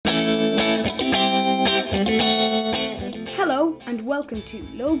and welcome to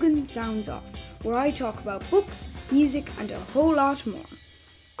Logan Sounds Off, where I talk about books, music, and a whole lot more.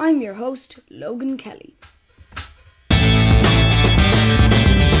 I'm your host, Logan Kelly.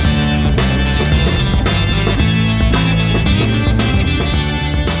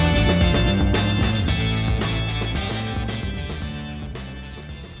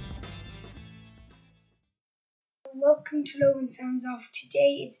 Welcome to Logan Sounds Off.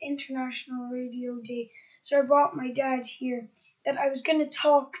 Today it's International Radio Day, so I brought my dad here that I was going to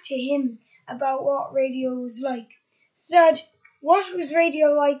talk to him about what radio was like. So Dad, what was radio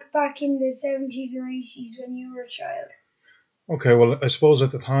like back in the 70s or 80s when you were a child? Okay, well, I suppose at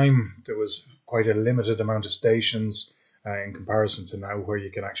the time there was quite a limited amount of stations in comparison to now where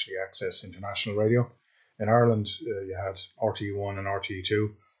you can actually access international radio. In Ireland, you had RTE1 and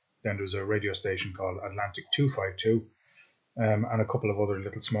RTE2. Then there was a radio station called Atlantic 252 and a couple of other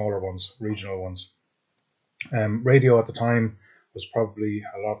little smaller ones, regional ones. Radio at the time was probably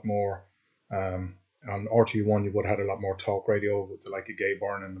a lot more, on RTE1 you would have had a lot more talk radio with like a Gay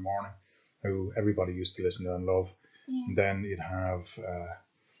Byrne in the morning, who everybody used to listen to and love. Yeah. And then you'd have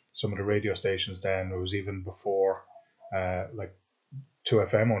some of the radio stations then, it was even before like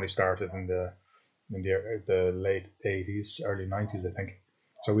 2FM only started in the late 80s, early 90s I think.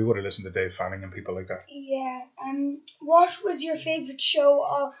 So we would have listened to Dave Fanning and people like that. Yeah. What was your favourite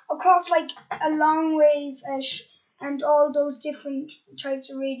show across like a long wave and all those different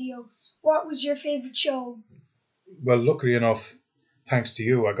types of radio? What was your favourite show? Well, luckily enough, thanks to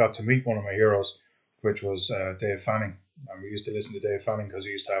you, I got to meet one of my heroes, which was Dave Fanning. And we used to listen to Dave Fanning because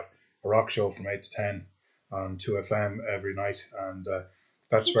he used to have a rock show from 8 to 10 on 2FM every night. And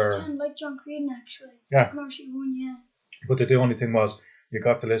that's 8 where... to 10, like John Creedon actually. Yeah. Commercial one, yeah. But the only thing was, you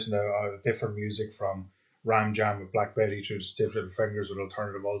got to listen to different music from Ram Jam with Black Betty through the Stiff Little Fingers with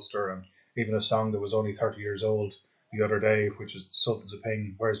Alternative Ulster, and even a song that was only 30 years old the other day, which is Sultans of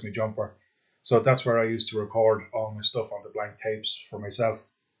Ping, Where's My Jumper. So that's where I used to record all my stuff onto blank tapes for myself.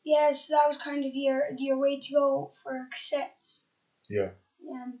 Yeah, so that was kind of your way to go for cassettes. Yeah.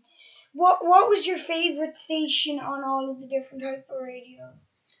 What was your favourite station on all of the different type of radio?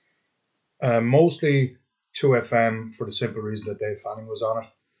 Mostly 2FM for the simple reason that Dave Fanning was on it.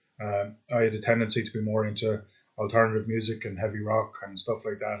 I had a tendency to be more into alternative music and heavy rock and stuff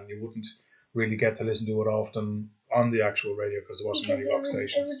like that, and you wouldn't really get to listen to it often on the actual radio because there wasn't many rock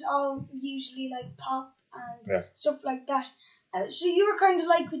stations. It was all usually like pop and stuff like that. So you were kind of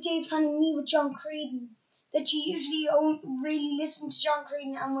like with Dave Fanning, me with John Creedon, that you usually don't really listen to John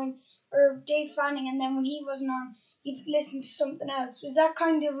Creedon or Dave Fanning, and then when he wasn't on, you'd listen to something else. Was that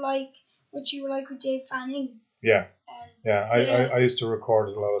kind of like what you were like with Dave Fanning? Yeah. I used to record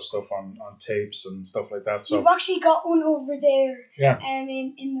a lot of stuff on tapes and stuff like that. So you've actually got one over there. Yeah.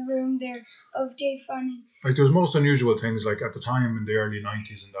 In the room there of Dave Fanning. Like there was most unusual things, like at the time in the early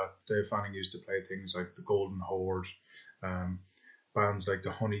 90s and that, Dave Fanning used to play things like the Golden Horde, bands like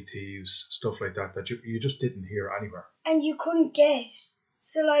the Honey Thieves, stuff like that you just didn't hear anywhere. And you couldn't get.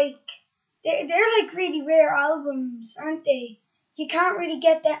 So like they're like really rare albums, aren't they? You can't really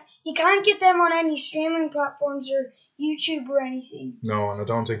get that. You can't get them on any streaming platforms or YouTube or anything. No, and I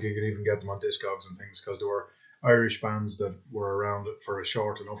don't think you could even get them on Discogs and things because there were Irish bands that were around for a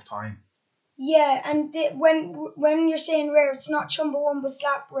short enough time. Yeah, and when you're saying rare, it's not Chumbawamba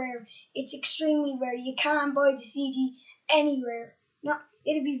Slap rare. It's extremely rare. You can't buy the CD anywhere.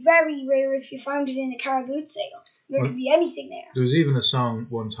 It'd be very rare if you found it in a car boot sale. There could be anything there. There was even a song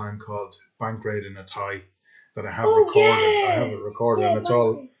one time called Bank Raid in a Tie that I have recorded. Yeah. I have it recorded, and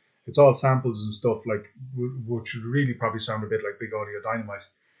it's all samples and stuff like which really probably sound a bit like Big Audio Dynamite.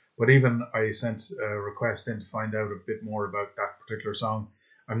 But even I sent a request in to find out a bit more about that particular song,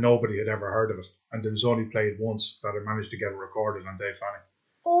 and nobody had ever heard of it. And it was only played once that I managed to get it recorded on Dave Fanning.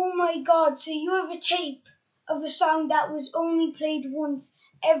 Oh my God! So you have a tape of a song that was only played once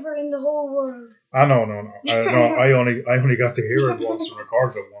ever in the whole world? No. I only got to hear it once and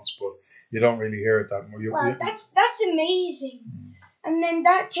recorded it once, but you don't really hear it that much. Wow, that's amazing. And then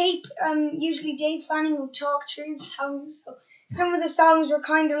that tape, usually Dave Fanning would talk through the songs. So some of the songs were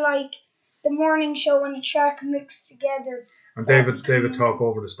kind of like the morning show and a track mixed together. And so David talk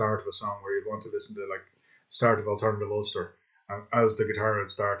over the start of a song where you'd want to listen to like the start of Alternative Ulster. And as the guitar would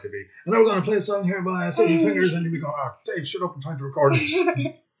start to be, and now we're going to play a song here by Silver Fingers, and you'd be going, Dave, shut up, I'm trying to record this.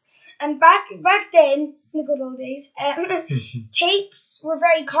 And back then, in the good old days, tapes were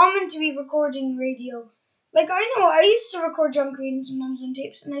very common to be recording radio. Like I used to record John Creedon sometimes on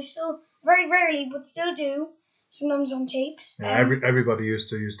tapes, and I still, very rarely, but still do, sometimes on tapes. Yeah, everybody used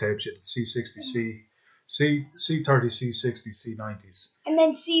to use tapes. You had C60, C30, C60, C90s. And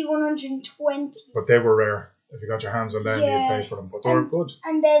then C120. But they were rare. if you got your hands on them, you'd pay for them. But they were good.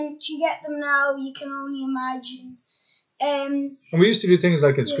 And then to get them now, you can only imagine. And we used to do things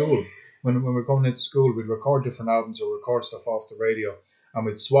like in school. When we were going into school, we'd record different albums or record stuff off the radio, and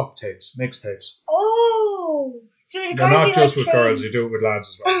we'd swap tapes, mixtapes. Oh, so it kind of not just with girls, you do it with lads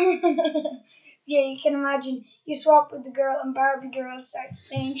as well. Yeah, you can imagine. You swap with the girl, and Barbie Girl starts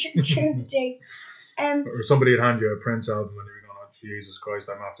playing through the tape. Or somebody would hand you a Prince album, and you're going, Jesus Christ,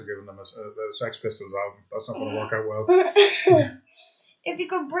 I'm after giving them a Sex Pistols album. That's not going to work out well. If you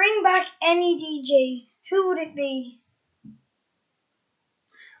could bring back any DJ, who would it be?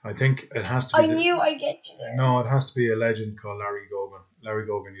 I think it has to be... I knew I'd get you there. No, it has to be a legend called Larry Gogan. Larry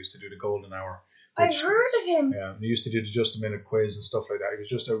Gogan used to do the Golden Hour. I've heard of him. Yeah, he used to do the Just a Minute quiz and stuff like that. He was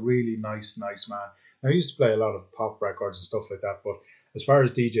just a really nice man. Now, he used to play a lot of pop records and stuff like that, but as far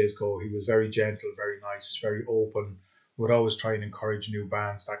as DJs go, he was very gentle, very nice, very open, would always try and encourage new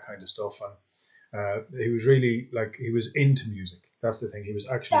bands, that kind of stuff. And he was really, he was into music. That's the thing. He was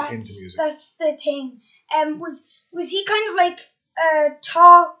actually into music. That's the thing. Was he kind of like a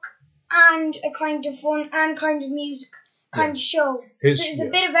talk and a kind of fun and kind of music kind of show? So it was a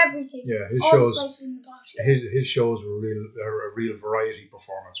bit of everything. Yeah, his shows were a real variety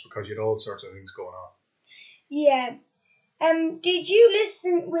performance because you had all sorts of things going on. Yeah. Did you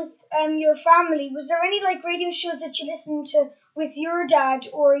listen with your family? Was there any radio shows that you listened to with your dad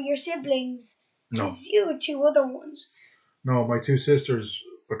or your siblings? No. Because you had two other ones. No, my two sisters,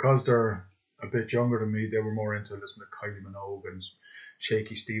 because they're a bit younger than me, they were more into listening to Kylie Minogue and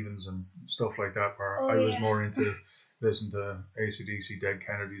Shaky Stevens and stuff like that, where I was more into listening to AC/DC, Dead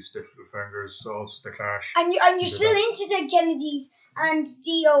Kennedys, Stiff Little Fingers, also The Clash. And you're still into Dead Kennedys and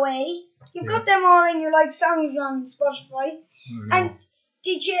DOA. You've got them all in your songs on Spotify. And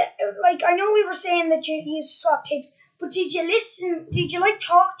did you I know we were saying that you used swap tapes, but did you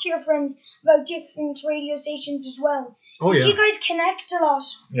talk to your friends about different radio stations as well? Did you guys connect a lot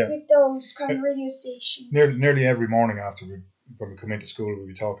with those kind of radio stations? Nearly every morning when we come into school, we'd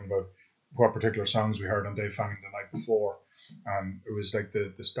be talking about what particular songs we heard on Dave Fanning the night before. And it was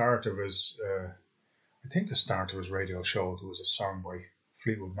the start of his, I think the start of his radio show, there was a song by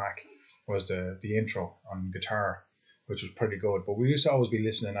Fleetwood Mac, was the intro on guitar, which was pretty good. But we used to always be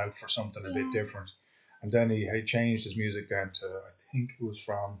listening out for something a bit different. And then he had changed his music then to, I think it was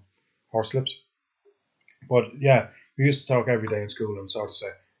from Horselips. But yeah, we used to talk every day in school and sort of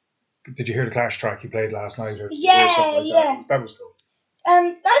say, did you hear the Clash track you played last night? Or That was cool.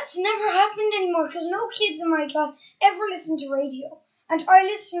 That's never happened anymore because no kids in my class ever listen to radio. And I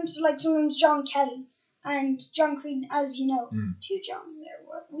listen to sometimes John Kelly and John Creedon, as you know. Two Johns there,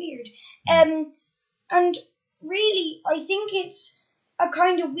 what weird. And really, I think it's a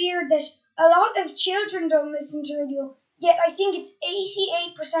kind of weird that a lot of children don't listen to radio, yet I think it's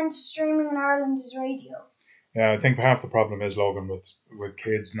 88% of streaming in Ireland is radio. Yeah, I think half the problem is, Logan, with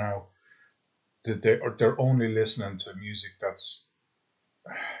kids now, that they're only listening to music that's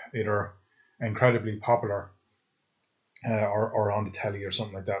either incredibly popular or on the telly or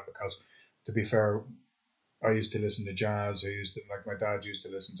something like that. Because, to be fair, I used to listen to jazz. My dad used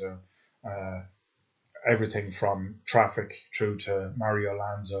to listen to everything from Traffic through to Mario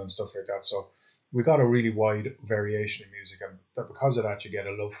Lanza and stuff like that. So we got a really wide variation of music, and because of that, you get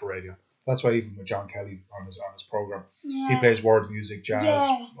a love for radio. That's why even with John Kelly on his program, he plays world music, jazz,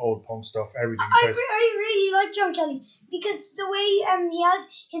 old punk stuff, everything. I really like John Kelly because the way he has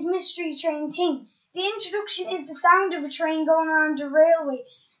his Mystery Train thing. The introduction is the sound of a train going around a railway,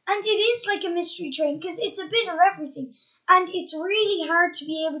 and it is like a mystery train because it's a bit of everything, and it's really hard to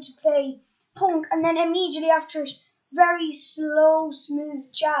be able to play punk and then immediately after it, very slow,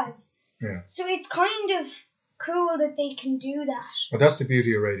 smooth jazz. Yeah. So it's kind of cool that they can do that. But that's the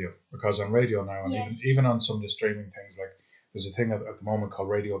beauty of radio, because on radio now, and even on some of the streaming things, there's a thing at the moment called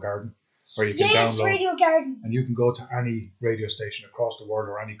Radio Garden, where you can download Radio Garden, and you can go to any radio station across the world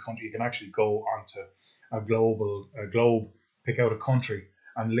or any country. You can actually go onto a globe, pick out a country,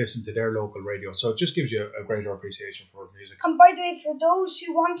 and listen to their local radio. So it just gives you a greater appreciation for music. And by the way, for those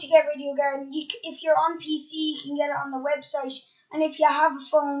who want to get Radio Garden, if you're on PC, you can get it on the website, and if you have a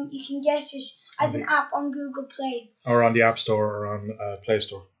phone, you can get it as an app on Google Play. Or on the App Store or on Play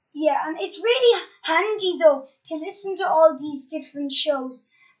Store. Yeah, and it's really handy, though, to listen to all these different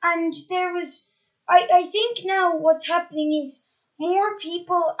shows. And there was... I think now what's happening is more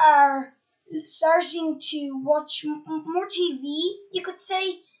people are starting to watch more TV, you could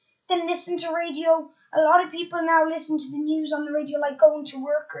say, than listen to radio. A lot of people now listen to the news on the radio, like going to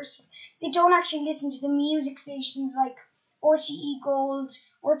work or so. They don't actually listen to the music stations like RTE Gold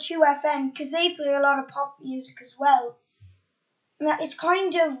or 2FM, because they play a lot of pop music as well. it's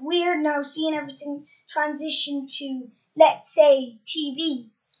kind of weird now seeing everything transition to, let's say, TV.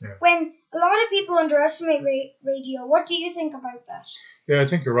 Yeah. When a lot of people underestimate radio, what do you think about that? Yeah, I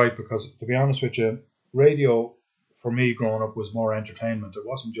think you're right, because to be honest with you, radio for me growing up was more entertainment. It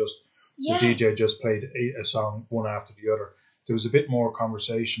wasn't just the DJ just played a song one after the other. There was a bit more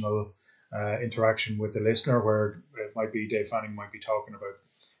conversational interaction with the listener, where it might be Dave Fanning might be talking about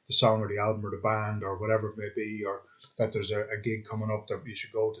the song or the album or the band or whatever it may be, or that there's a gig coming up that you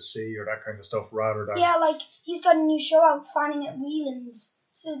should go to see, or that kind of stuff, rather than... Yeah, like he's got a new show out, Fanning at Whelan's.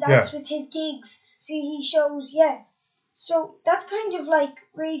 So that's with his gigs. So he shows, So that's kind of like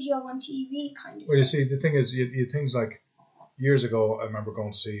radio on TV, kind of. Well, you see, the thing is, you things like years ago, I remember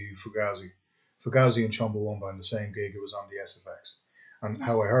going to see Fugazi. Fugazi and Chumbawamba in the same gig. It was on the SFX. And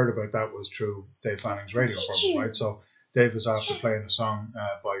how I heard about that was through Dave Fanning's radio program, right? So Dave was after playing a song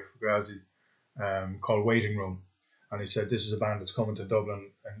by Fugazi called Waiting Room. And he said, this is a band that's coming to Dublin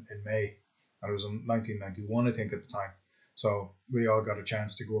in May. And it was in 1991, I think, at the time. So we all got a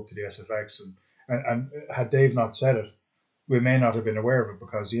chance to go up to the SFX. And had Dave not said it, we may not have been aware of it,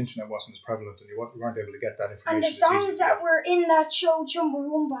 because the internet wasn't as prevalent and you weren't able to get that information. And the songs that were in that show,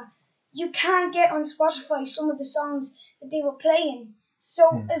 Chumbawamba, you can't get on Spotify some of the songs that they were playing.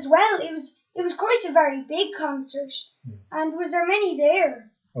 So as well, it was quite a very big concert. And was there many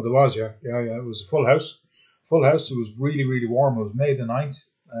there? Oh, there was, yeah. It was a full house. Full house. It was really, really warm. It was May the 9th.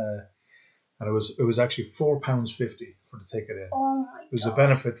 And it was actually £4.50 for the ticket in. Oh my God. It was a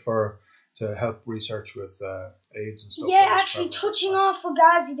benefit to help research with AIDS and stuff. Yeah, actually touching off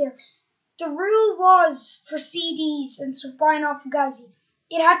Fugazi there. The rule was for CDs and stuff buying off Fugazi,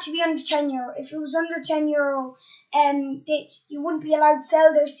 it had to be under €10. If it was under €10, you wouldn't be allowed to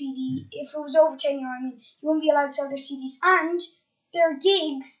sell their CD. If it was over €10, you wouldn't be allowed to sell their CDs. And their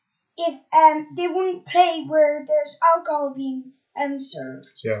gigs, if they wouldn't play where there's alcohol being served.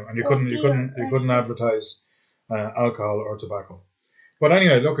 Yeah, and you couldn't advertise alcohol or tobacco. But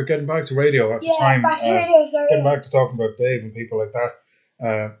anyway, look, getting back to radio at the time. Back to radio, sorry. Getting back to talking about Dave and people like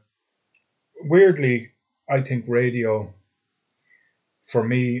that. Weirdly, I think radio, for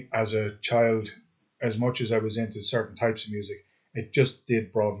me as a child, as much as I was into certain types of music, it just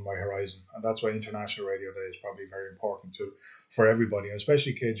did broaden my horizon. And that's why International Radio Day is probably very important for everybody, and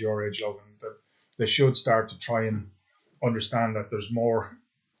especially kids your age, Logan, that they should start to try and understand that there's more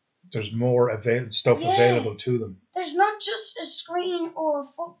stuff available to them. There's not just a screen or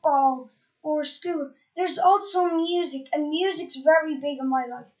football or school. There's also music, and music's very big in my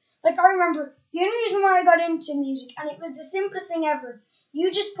life. Like, I remember the only reason why I got into music, and it was the simplest thing ever.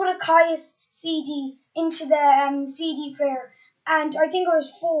 You just put a Caius CD into the CD player, and I think I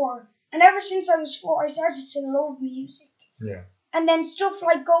was 4. And ever since I was 4, I started to love music. Yeah. And then stuff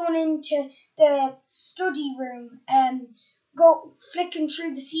like going into the study room and go flicking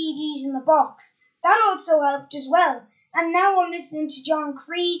through the CDs in the box. That also helped as well. And now I'm listening to John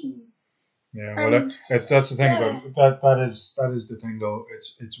Creedon. Yeah, well, that's the thing about it. That is the thing, though.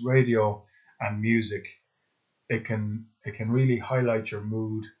 It's radio and music. It can really highlight your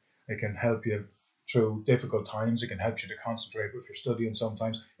mood. It can help you through difficult times. It can help you to concentrate if you're studying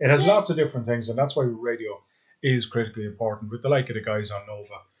sometimes. It has lots of different things, and that's why radio is critically important. With the like of the guys on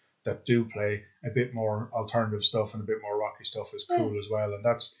Nova that do play a bit more alternative stuff and a bit more rocky stuff is cool as well. And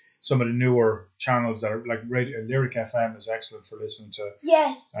that's some of the newer channels that are like Lyric FM is excellent for listening to.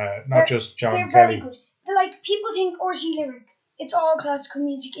 Yes. Not just John Kelly. They're very good. Like, people think RT Lyric, it's all classical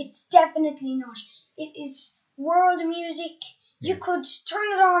music. It's definitely not. It is world music. You could turn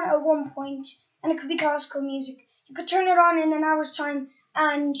it on at one point and it could be classical music. You could turn it on in an hour's time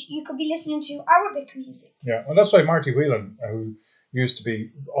and you could be listening to Arabic music. Yeah, well, that's why Marty Whelan, who used to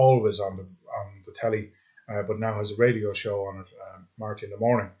be always on the telly, but now has a radio show on it, Marty in the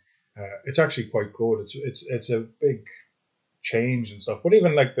Morning. It's actually quite good. It's a big change and stuff. But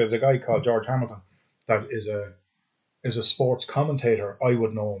even like there's a guy called George Hamilton that is a sports commentator. I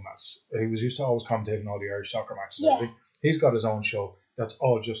would know him as. He was used to always commentating all the Irish soccer matches. Yeah. He's got his own show that's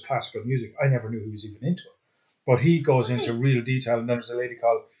all just classical music. I never knew he was even into it. But he goes into real detail. And then there's a lady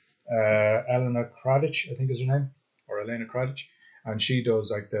called Elena Kradich, I think is her name, or Elena Kradich, and she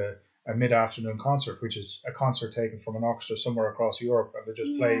does like a mid-afternoon concert, which is a concert taken from an orchestra somewhere across Europe, and they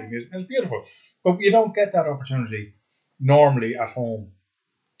just play music. And it's beautiful. But you don't get that opportunity normally at home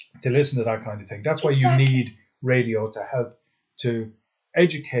to listen to that kind of thing. That's why you need radio to help to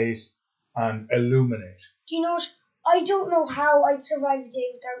educate and illuminate. Do you know what? I don't know how I'd survive a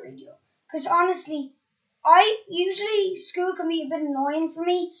day without radio. Because honestly, usually school can be a bit annoying for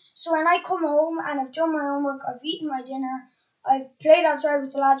me. So when I come home and I've done my homework, I've eaten my dinner, I've played outside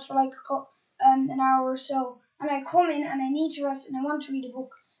with the lads for like an hour or so, and I come in and I need to rest and I want to read a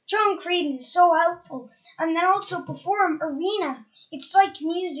book, John Creedon is so helpful. And then also Perform Arena. It's like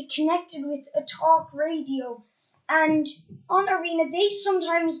music connected with a talk radio. And on Arena, they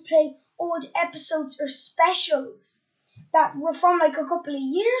sometimes play old episodes or specials that were from like a couple of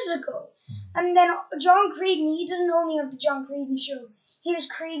years ago. And then John Creedon, he doesn't only have the John Creedon Show. He has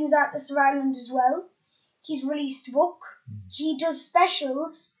Creedon's Atlas of Ireland as well. He's released a book. He does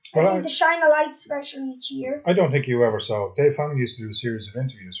specials. I think the Shine a Light special each year. I don't think you ever saw. Dave Fanning used to do a series of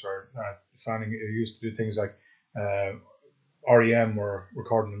interviews where Fanning used to do things like REM were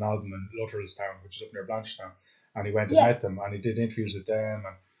recording an album in Lutterellstown, which is up near Blanchetown, and he went and met them, and he did interviews with them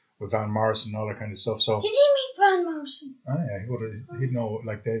and with Van Morrison and all that kind of stuff. So did he meet Van Morrison? Oh yeah, he'd know,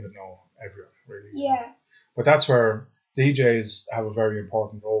 like David know everyone really. Yeah. But that's where DJs have a very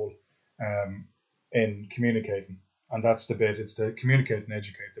important role in communicating. And that's the bit, it's to communicate and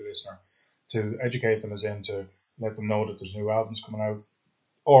educate the listener. To educate them as in to let them know that there's new albums coming out.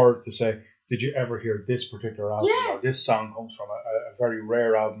 Or to say, did you ever hear this particular album? Yeah. Or this song comes from a very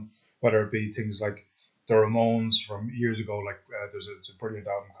rare album, whether it be things like the Ramones from years ago, like there's a brilliant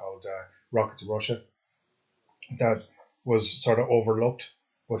album called Rocket to Russia that was sort of overlooked.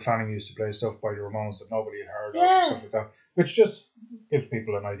 But Fanning used to play stuff by the Ramones that nobody had heard of and stuff like that, which just gives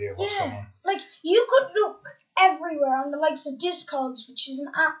people an idea of what's going on. Like, you could look everywhere on the likes of Discogs, which is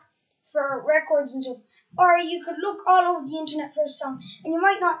an app for records and stuff, or you could look all over the internet for a song, and you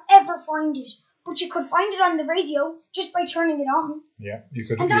might not ever find it, but you could find it on the radio just by turning it on. Yeah, you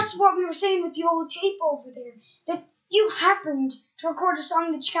could. And that's what we were saying with the old tape over there, that you happened to record a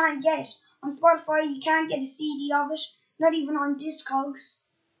song that you can't get on Spotify. You can't get a CD of it, not even on Discogs.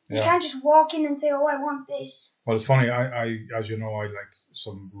 You can't just walk in and say, "Oh, I want this." Well, it's funny. I as you know, I like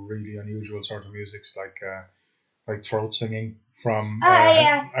some really unusual sort of musics, like throat singing from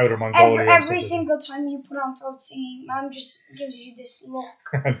Outer Mongolia. Every single time you put on throat singing, man just gives you this look.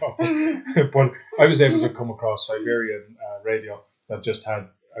 I know. But I was able to come across Siberian radio that just had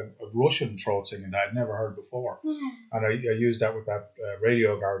a Russian throat singing that I'd never heard before, and I used that with that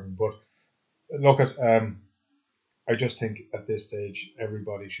radio garden. But look at. I just think at this stage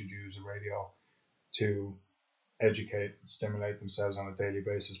everybody should use a radio to educate and stimulate themselves on a daily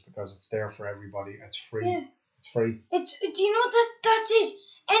basis because it's there for everybody. It's free. Yeah. It's free. Do you know that's it?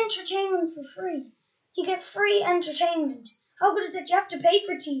 Entertainment for free. You get free entertainment. How good is it? You have to pay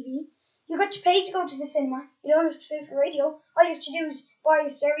for TV. You got to pay to go to the cinema. You don't have to pay for radio. All you have to do is buy a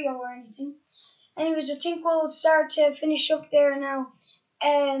stereo or anything. Anyways, I think we'll start to finish up there now.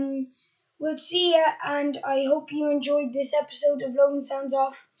 We'll see ya, and I hope you enjoyed this episode of Logan Sounds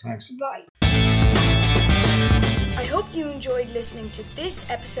Off. Thanks. Bye. I hope you enjoyed listening to this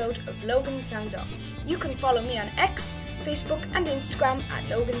episode of Logan Sounds Off. You can follow me on X, Facebook, and Instagram at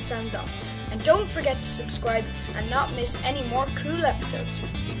Logan Sounds Off. And don't forget to subscribe and not miss any more cool episodes.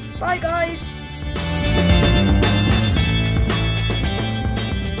 Bye, guys!